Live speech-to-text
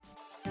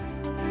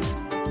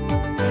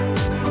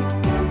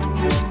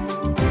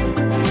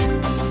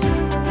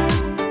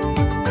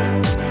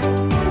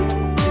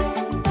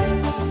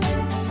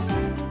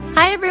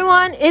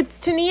everyone, it's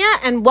Tania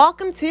and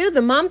welcome to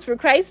the Moms for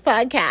Christ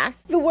podcast.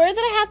 The word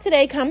that I have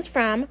today comes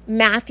from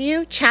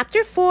Matthew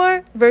chapter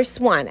 4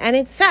 verse 1, and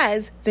it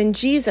says, "Then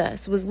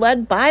Jesus was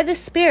led by the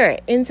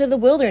Spirit into the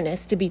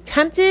wilderness to be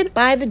tempted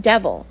by the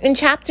devil." In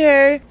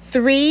chapter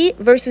 3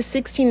 verses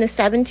 16 to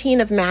 17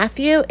 of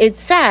Matthew, it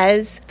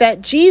says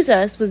that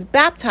Jesus was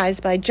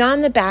baptized by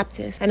John the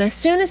Baptist, and as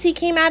soon as he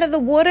came out of the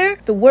water,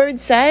 the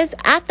word says,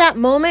 at that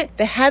moment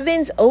the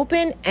heavens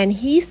opened and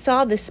he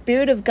saw the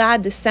Spirit of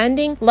God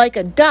descending like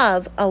a dove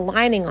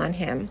alighting on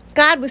him.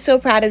 God was so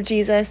proud of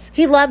Jesus.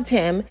 He loved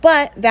him,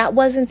 but that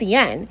wasn't the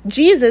end.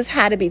 Jesus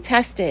had to be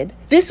tested.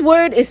 This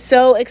word is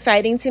so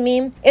exciting to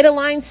me. It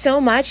aligns so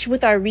much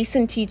with our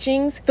recent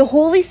teachings. The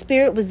Holy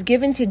Spirit was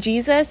given to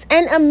Jesus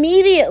and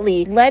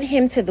immediately led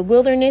him to the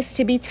wilderness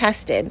to be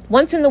tested.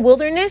 Once in the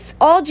wilderness,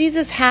 all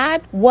Jesus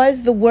had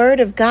was the word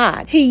of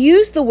God. He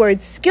used the word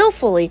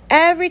skillfully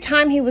every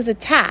time he was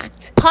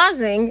attacked,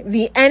 causing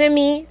the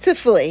enemy to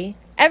flee.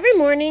 Every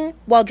morning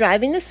while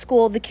driving to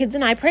school, the kids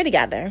and I pray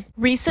together.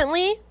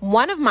 Recently,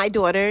 one of my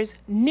daughters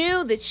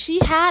knew that she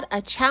had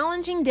a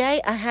challenging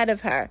day ahead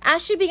of her.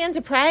 As she began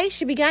to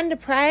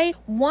pray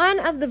one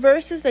of the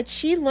verses that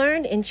she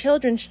learned in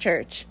children's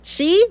church.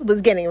 She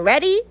was getting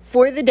ready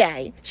for the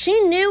day.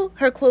 She knew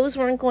her clothes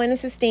weren't going to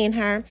sustain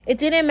her. It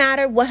didn't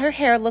matter what her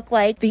hair looked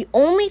like. The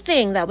only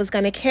thing that was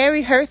going to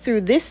carry her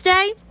through this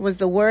day was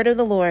the word of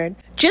the Lord.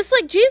 Just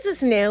like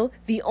Jesus knew,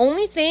 the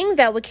only thing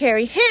that would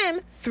carry him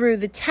through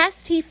the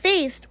test he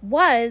faced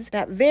was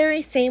that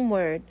very same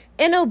word.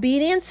 In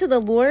obedience to the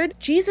Lord,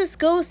 Jesus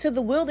goes to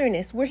the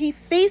wilderness where he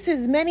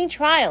faces many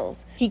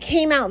trials. He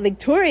came out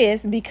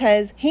victorious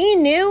because he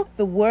knew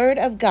the word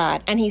of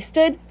God and he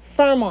stood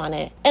firm on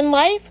it. In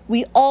life,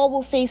 we all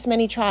will face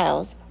many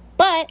trials.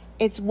 But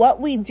it's what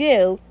we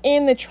do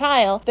in the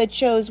trial that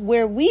shows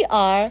where we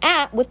are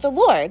at with the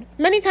Lord.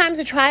 Many times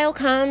a trial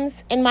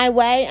comes in my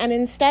way, and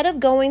instead of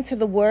going to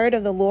the word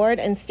of the Lord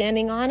and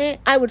standing on it,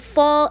 I would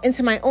fall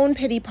into my own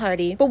pity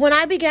party. But when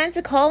I began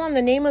to call on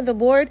the name of the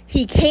Lord,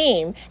 he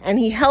came and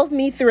he helped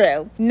me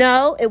through.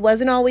 No, it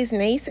wasn't always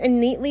nice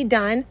and neatly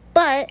done,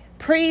 but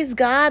praise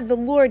God, the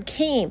Lord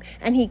came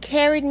and he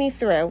carried me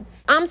through.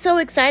 I'm so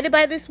excited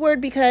by this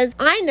word because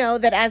I know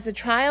that as the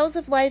trials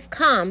of life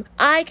come,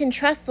 I can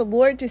trust the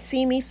Lord to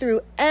see me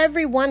through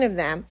every one of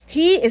them.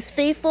 He is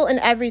faithful in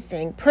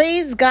everything.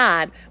 Praise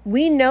God.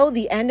 We know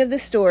the end of the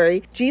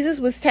story. Jesus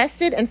was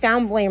tested and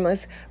found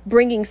blameless,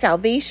 bringing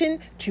salvation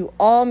to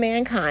all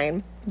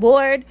mankind.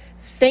 Lord,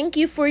 thank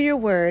you for your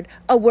word,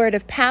 a word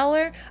of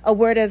power, a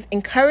word of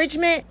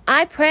encouragement.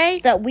 I pray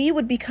that we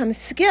would become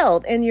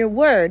skilled in your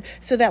word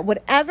so that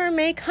whatever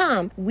may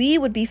come, we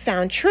would be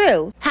found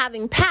true,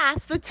 having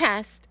passed the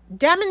test,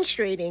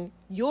 demonstrating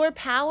your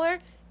power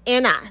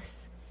in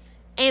us.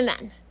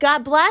 Amen.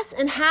 God bless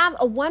and have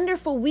a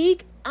wonderful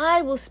week.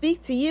 I will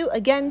speak to you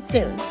again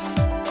soon.